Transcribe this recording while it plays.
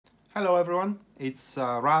Hello everyone, it's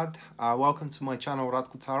Rad. Welcome to my channel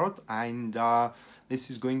Radko Tarot, and this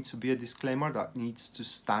is going to be a disclaimer that needs to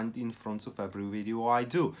stand in front of every video I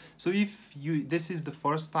do. So if this is the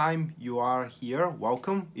first time you are here,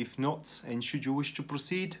 welcome. If not, and should you wish to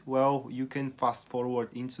proceed, well, you can fast forward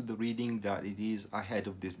into the reading that it is ahead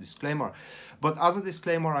of this disclaimer. But as a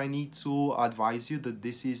disclaimer, I need to advise you that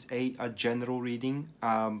this is a general reading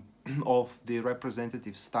of the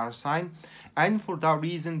representative star sign, and for that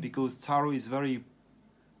reason, because tarot is very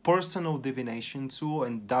personal divination tool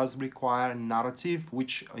and does require narrative,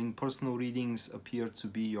 which in personal readings appear to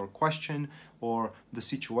be your question or the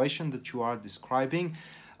situation that you are describing.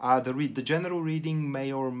 The general reading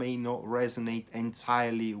may or may not resonate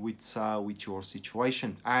entirely with your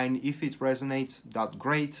situation, and if it resonates, that's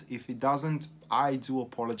great. If it doesn't, I do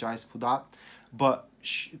apologize for that, but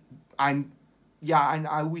and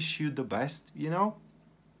I wish you the best,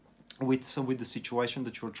 with the situation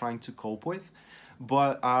that you're trying to cope with.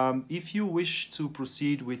 But if you wish to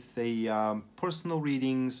proceed with the personal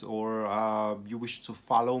readings, or you wish to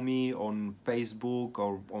follow me on Facebook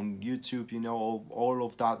or on YouTube, all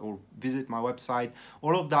of that, or visit my website,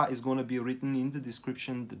 all of that is going to be written in the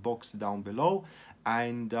description box down below.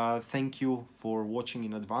 And thank you for watching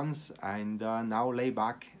in advance, and now lay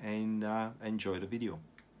back and enjoy the video.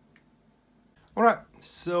 Alright,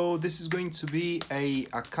 so this is going to be a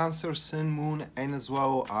Cancer, Sun, Moon, and as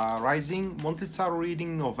well Rising monthly tarot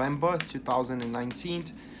reading, November 2019.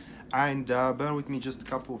 And bear with me just a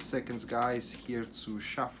couple of seconds, guys, here to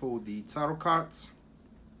shuffle the tarot cards.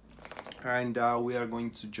 And we are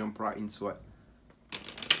going to jump right into it.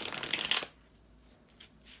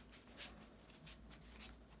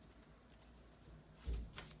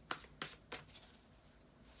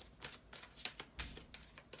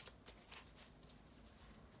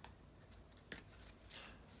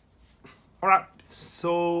 All right,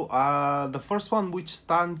 so the first one, which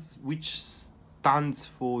stands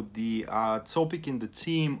for the topic in the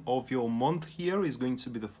theme of your month here, is going to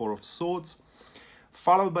be the Four of Swords,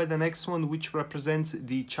 followed by the next one, which represents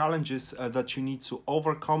the challenges that you need to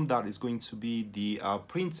overcome. That is going to be the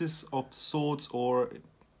Princess of Swords, or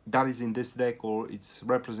that is in this deck, or it's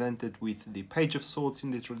represented with the Page of Swords in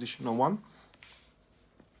the traditional one.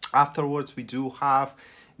 Afterwards, we do have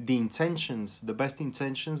the intentions, the best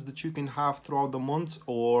intentions that you can have throughout the month,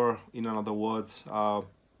 or in other words,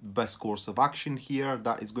 best course of action here.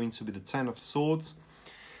 That is going to be the Ten of Swords,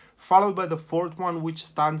 followed by the fourth one, which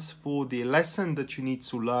stands for the lesson that you need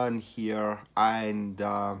to learn here, and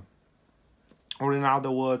or in other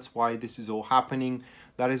words, why this is all happening.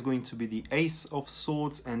 That is going to be the Ace of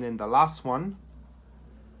Swords. And then the last one,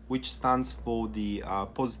 which stands for the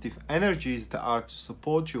positive energies that are to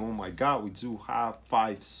support you. Oh my god, we do have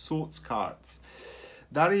 5 swords cards.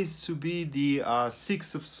 That is to be the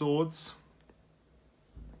Six of Swords,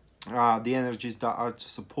 the energies that are to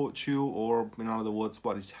support you, or in other words,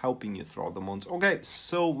 what is helping you throughout the month. Okay,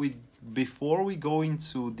 so before we go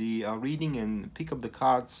into the reading and pick up the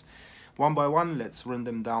cards one by one, let's run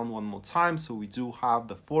them down one more time. So we do have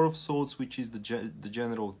the Four of Swords, which is the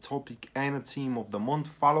general topic and a theme of the month,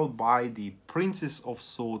 followed by the Princess of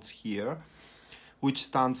Swords here, which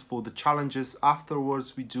stands for the challenges.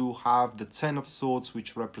 Afterwards, we do have the Ten of Swords,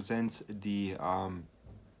 which represents the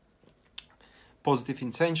positive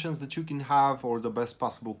intentions that you can have, or the best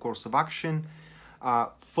possible course of action.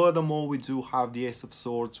 Furthermore, we do have the Ace of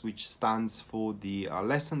Swords, which stands for the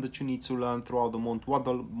lesson that you need to learn throughout the month,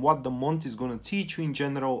 what the month is going to teach you in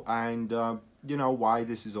general, and why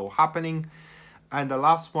this is all happening. And the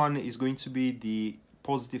last one is going to be the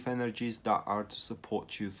positive energies that are to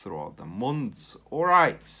support you throughout the month. All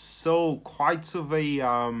right, so quite of a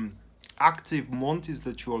active month is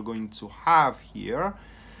that you are going to have here.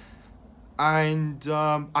 And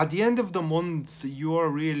at the end of the month, you are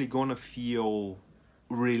really gonna feel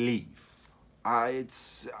relief.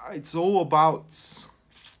 It's all about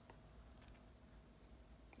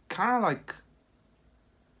kind of like,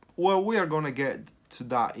 well, we are gonna get to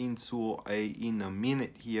that in a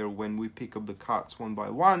minute here when we pick up the cards one by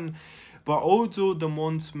one. But although the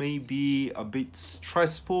month may be a bit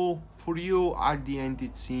stressful for you, at the end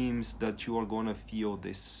it seems that you are gonna feel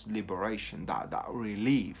this liberation, that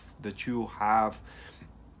relief that you have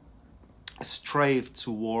strived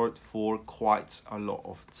toward for quite a lot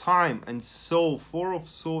of time. And so Four of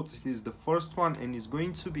Swords is the first one, and is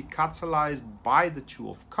going to be catalyzed by the Two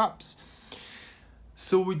of Cups.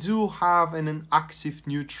 So we do have an active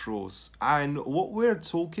neutrals, and what we're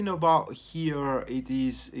talking about here, it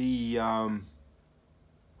is a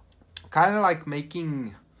kind of like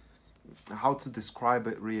making, how to describe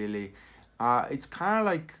it really, it's kind of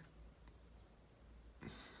like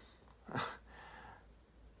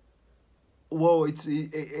well, it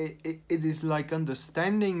is like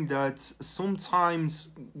understanding that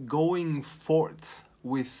sometimes going forth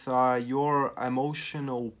with your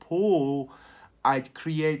emotional pull, it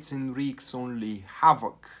creates and wreaks only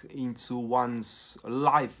havoc into one's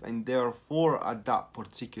life, and therefore at that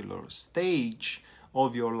particular stage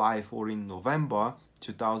of your life, or in November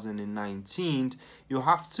 2019, you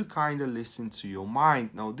have to kind of listen to your mind.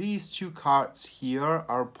 Now these two cards here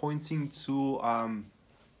are pointing to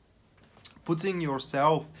putting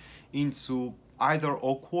yourself into either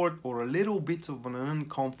awkward or a little bit of an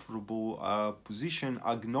uncomfortable position,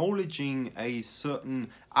 acknowledging a certain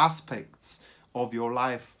aspects of your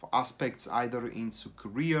life, aspects either into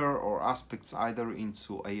career or aspects either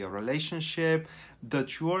into a relationship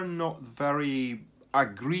that you are not very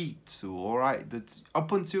agreed to. All right, that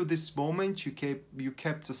up until this moment you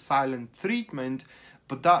kept a silent treatment,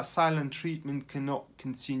 but that silent treatment cannot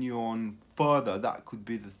continue on further. That could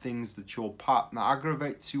be the things that your partner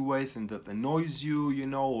aggravates you with and that annoys you, you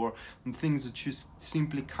know, or things that you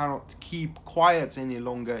simply cannot keep quiet any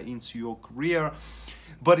longer into your career.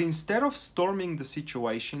 But instead of storming the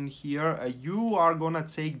situation here, you are gonna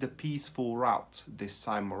take the peaceful route this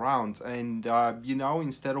time around. And, you know,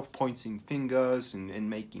 instead of pointing fingers and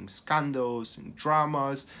making scandals and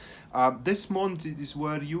dramas, this month it is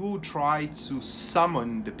where you will try to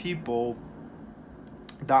summon the people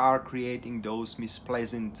that are creating those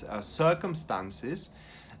mispleasant circumstances,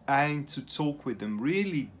 and to talk with them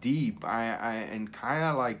really deep and kind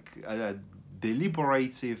of like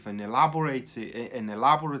deliberative and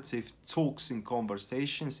elaborative talks and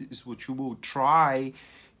conversations is what you will try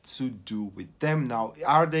to do with them. Now,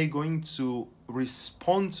 are they going to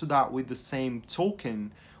respond to that with the same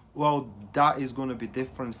token? Well, that is going to be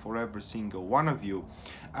different for every single one of you.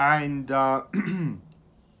 And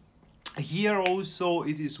here also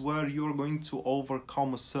it is where you're going to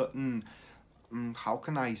overcome a certain how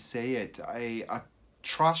can I say it, a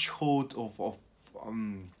threshold of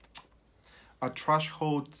a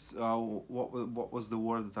threshold, what was the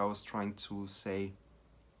word that I was trying to say?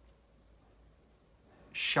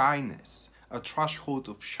 Shyness. A threshold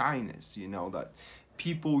of shyness, you know, that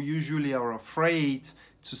people usually are afraid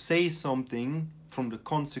to say something from the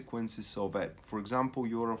consequences of it. For example,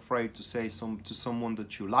 you're afraid to say to someone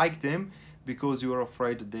that you like them because you're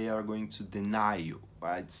afraid that they are going to deny you.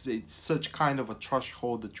 It's such kind of a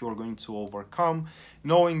threshold that you're going to overcome,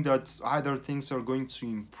 knowing that either things are going to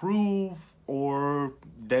improve or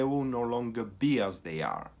they will no longer be as they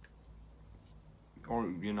are. Or,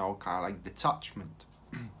 you know, kind of like detachment.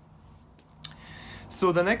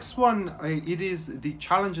 So the next one, it is the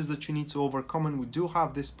challenges that you need to overcome, and we do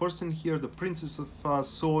have this person here, the Princess of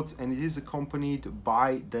Swords, and it is accompanied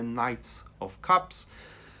by the Knight of Cups,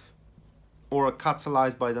 or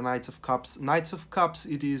catalyzed by the Knight of Cups. Knight of Cups,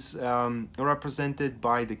 it is represented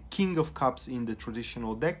by the King of Cups in the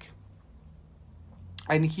traditional deck.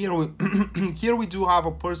 And here we, here we do have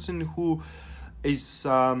a person who is,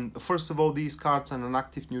 first of all, these cards are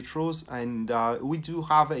non-active neutrals, and we do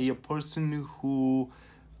have a person who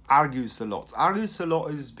argues a lot. Argues a lot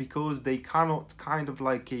is because they cannot kind of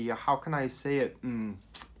like how can I say it?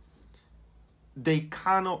 They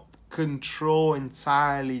cannot control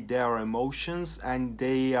entirely their emotions, and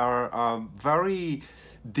they are very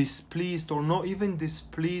displeased, or not even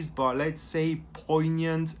displeased, but let's say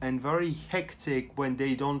poignant and very hectic when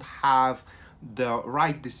they don't have the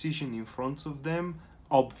right decision in front of them,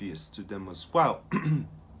 obvious to them as well.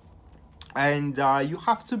 And you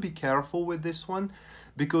have to be careful with this one,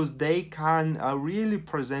 because they can really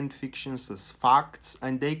present fictions as facts,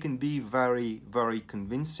 and they can be very, very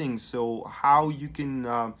convincing. So how you can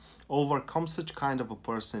overcome such kind of a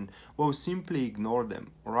person? Well, simply ignore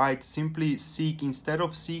them, right? Simply seek, instead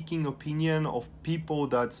of seeking opinion of people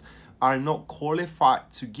that are not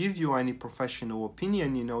qualified to give you any professional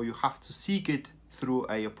opinion, you know, you have to seek it through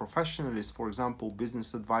a professionalist. For example,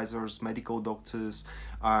 business advisors, medical doctors,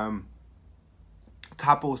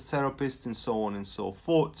 couples therapists, and so on and so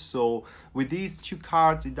forth. So with these two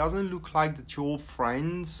cards, it doesn't look like that your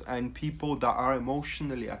friends and people that are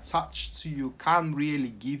emotionally attached to you can really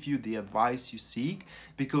give you the advice you seek,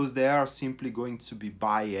 because they are simply going to be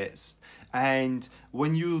biased. And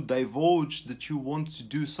when you divulge that you want to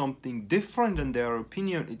do something different than their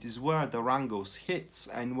opinion, it is where the Rangos hits.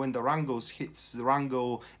 And when the Rangos hits the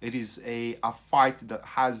Rango, it is a fight that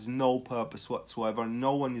has no purpose whatsoever.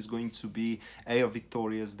 No one is going to be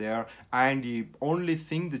victorious there, and the only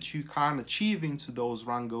thing that you can achieve into those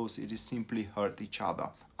Rangos, it is simply hurt each other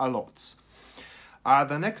a lot.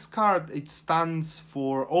 The next card, it stands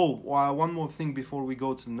for, one more thing before we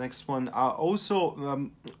go to the next one.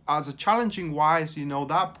 As a challenging wise, you know,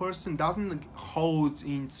 that person doesn't hold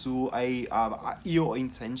into your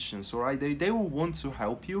intentions, all right? They will want to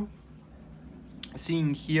help you.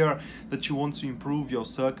 Seeing here that you want to improve your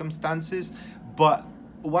circumstances, but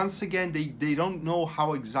once again, they don't know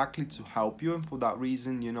how exactly to help you, and for that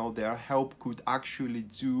reason, you know, their help could actually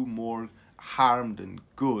do more harm than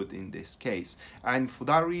good in this case. And for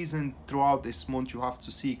that reason, throughout this month, you have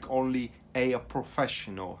to seek only a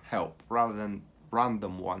professional help rather than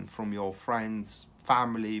random one from your friends,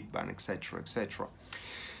 family, and etc, etc.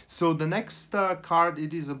 So the next card,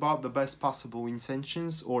 it is about the best possible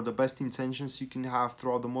intentions, or the best intentions you can have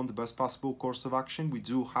throughout the month, the best possible course of action. We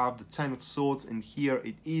do have the Ten of Swords, and here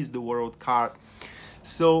it is the World card.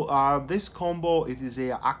 So this combo, it is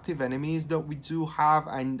a active enemies that we do have,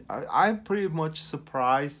 and I'm pretty much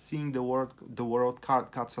surprised seeing the world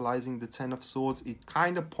card catalyzing the Ten of Swords. It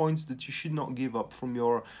kind of points that you should not give up from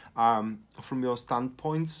your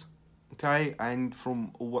standpoints, okay, and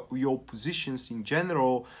from your positions in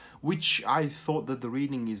general, which I thought that the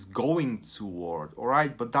reading is going toward, all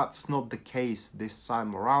right, but that's not the case this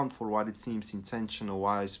time around for what it seems intentional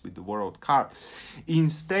wise with the World card.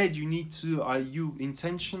 Instead, you need to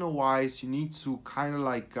intentional wise, you need to kind of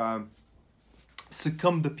like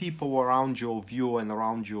succumb the people around your view and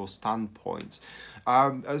around your standpoints.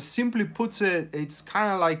 Simply put it, it's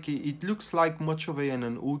kind of like, it looks like much of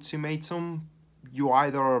an ultimatum. You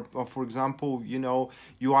either, for example, you know,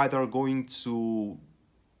 you either going to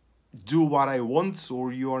do what I want,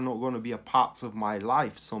 or you are not going to be a part of my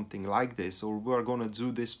life, something like this, or we're going to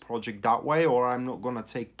do this project that way, or I'm not going to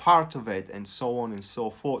take part of it, and so on and so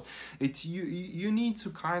forth. It's you need to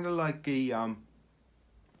kind of like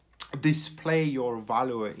display your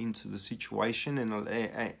value into the situation,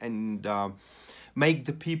 and make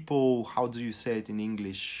the people, how do you say it in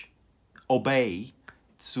English, obey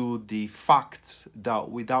to the fact that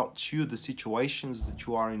without you, the situations that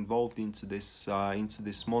you are involved into this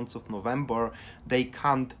month of November, they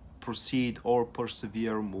can't proceed or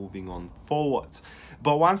persevere moving on forward.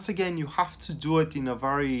 But once again, you have to do it in a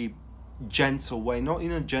very gentle way, not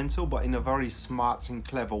in a gentle, but in a very smart and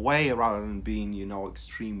clever way, rather than being, you know,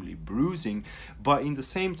 extremely bruising. But in the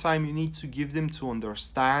same time, you need to give them to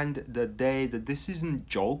understand that this isn't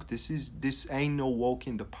joke, this ain't no walk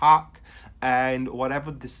in the park, and whatever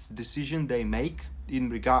this decision they make in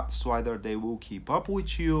regards to either they will keep up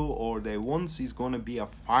with you or they won't, is going to be a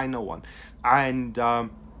final one. And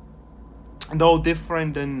no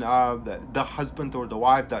different than the husband or the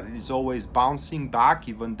wife that is always bouncing back,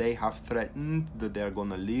 even they have threatened that they're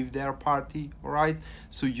gonna leave their party, all right?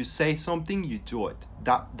 So you say something, you do it.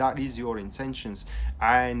 That is your intentions.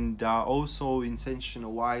 And also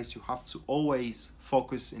intentional wise, you have to always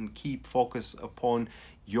focus and keep focus upon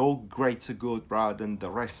your greater good rather than the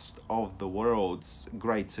rest of the world's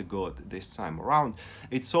greater good this time around.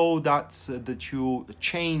 It's all that you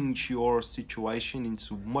change your situation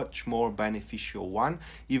into much more beneficial one,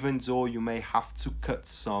 even though you may have to cut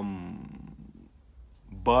some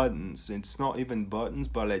burdens. It's not even burdens,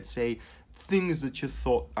 but let's say things that you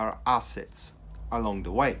thought are assets along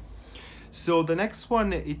the way. So the next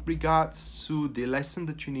one, it regards to the lesson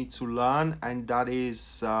that you need to learn, and that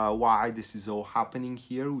is why this is all happening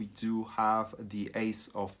here. We do have the Ace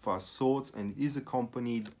of Swords, and it is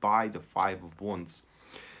accompanied by the Five of Wands.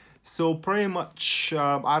 So pretty much,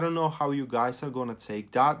 I don't know how you guys are gonna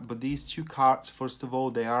take that, but these two cards, first of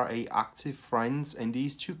all, they are active friends, and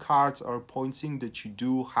these two cards are pointing that you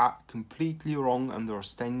do have completely wrong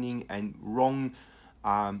understanding and wrong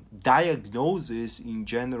diagnosis in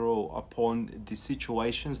general upon the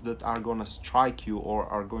situations that are gonna strike you, or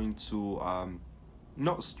are going to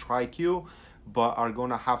not strike you, but are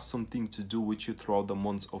gonna have something to do with you throughout the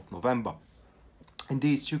months of November. And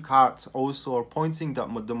these two cards also are pointing that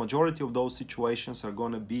the majority of those situations are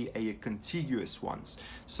going to be contiguous ones.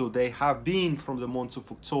 So they have been from the month of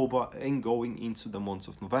October and going into the month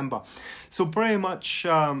of November. So pretty much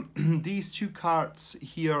these two cards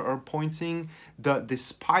here are pointing that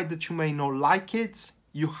despite that you may not like it,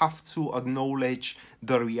 you have to acknowledge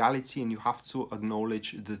the reality, and you have to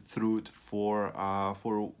acknowledge the truth for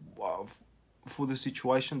for the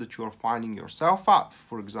situation that you are finding yourself at.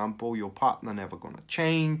 For example, your partner never gonna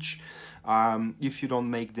change. If you don't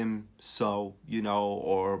make them so, you know,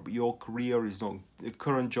 or your career is not, the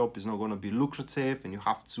current job is not going to be lucrative and you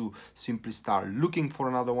have to simply start looking for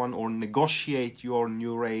another one, or negotiate your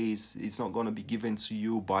new raise, it's not going to be given to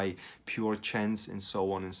you by pure chance, and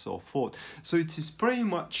so on and so forth. So it is pretty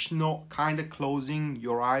much not kind of closing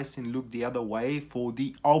your eyes and look the other way for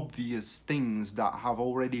the obvious things that have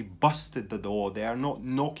already busted the door. They are not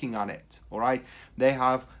knocking on it, all right? They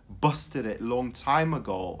have busted it long time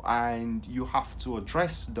ago, and you have to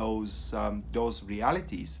address those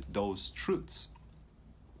realities, those truths.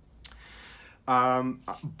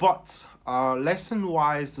 But lesson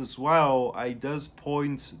wise as well, it does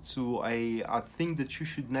point to a thing that you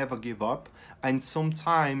should never give up, and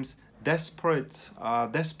sometimes desperate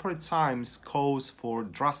times calls for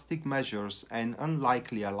drastic measures and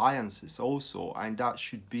unlikely alliances also, and that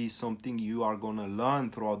should be something you are going to learn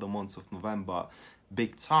throughout the months of November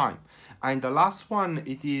big time. And the last one,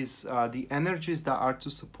 it is the energies that are to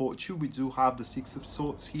support you. We do have the Six of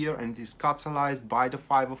Swords here, and it is catalyzed by the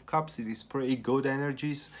Five of Cups. It is pretty good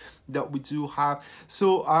energies that we do have.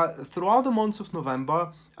 So throughout the months of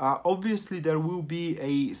November, obviously there will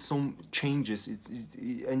be some changes,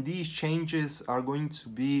 and these changes are going to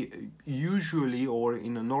be usually, or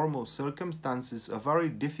in a normal circumstances, are very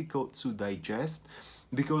difficult to digest,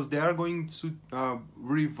 because they are going to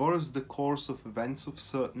reverse the course of events of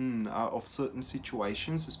certain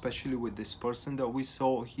situations, especially with this person that we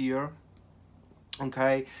saw here.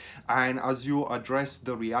 Okay, and as you address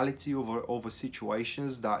the reality over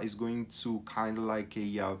situations, that is going to kind of like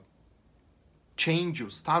change your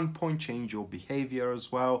standpoint, change your behavior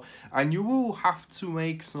as well, and you will have to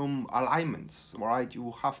make some alignments, right? You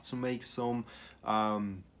will have to make some how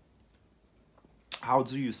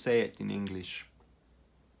do you say it in English?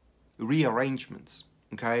 Rearrangements.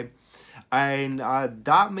 Okay, and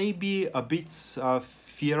that may be a bit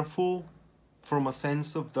fearful, from a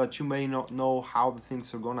sense of that you may not know how the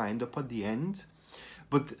things are gonna end up at the end.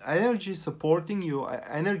 But energy supporting you,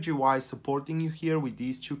 energy-wise supporting you here with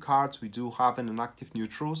these two cards, we do have an active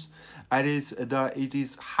neutrals. It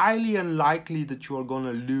is highly unlikely that you are going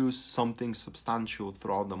to lose something substantial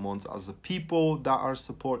throughout the months as the people that are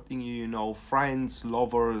supporting you, you know, friends,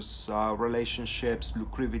 lovers, relationships,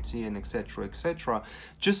 lucrativity, and etc, etc.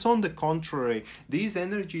 Just on the contrary, these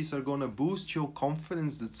energies are going to boost your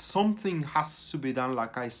confidence that something has to be done.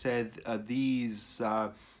 Like I said, these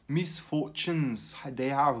misfortunes, they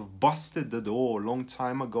have busted the door a long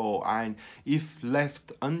time ago, and if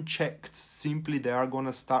left unchecked, simply they are going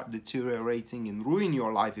to start deteriorating and ruin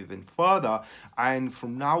your life even further. And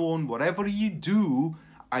from now on, whatever you do,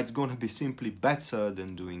 it's going to be simply better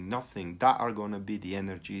than doing nothing. That are going to be the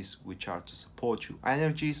energies which are to support you.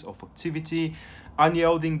 Energies of activity,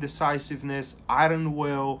 unyielding decisiveness, iron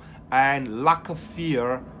will, and lack of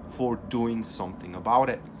fear for doing something about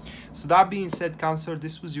it. So that being said, Cancer,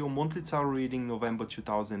 this was your monthly tarot reading, November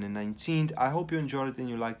 2019. I hope you enjoyed it and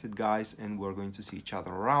you liked it, guys, and we're going to see each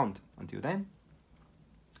other around. Until then,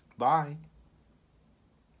 bye.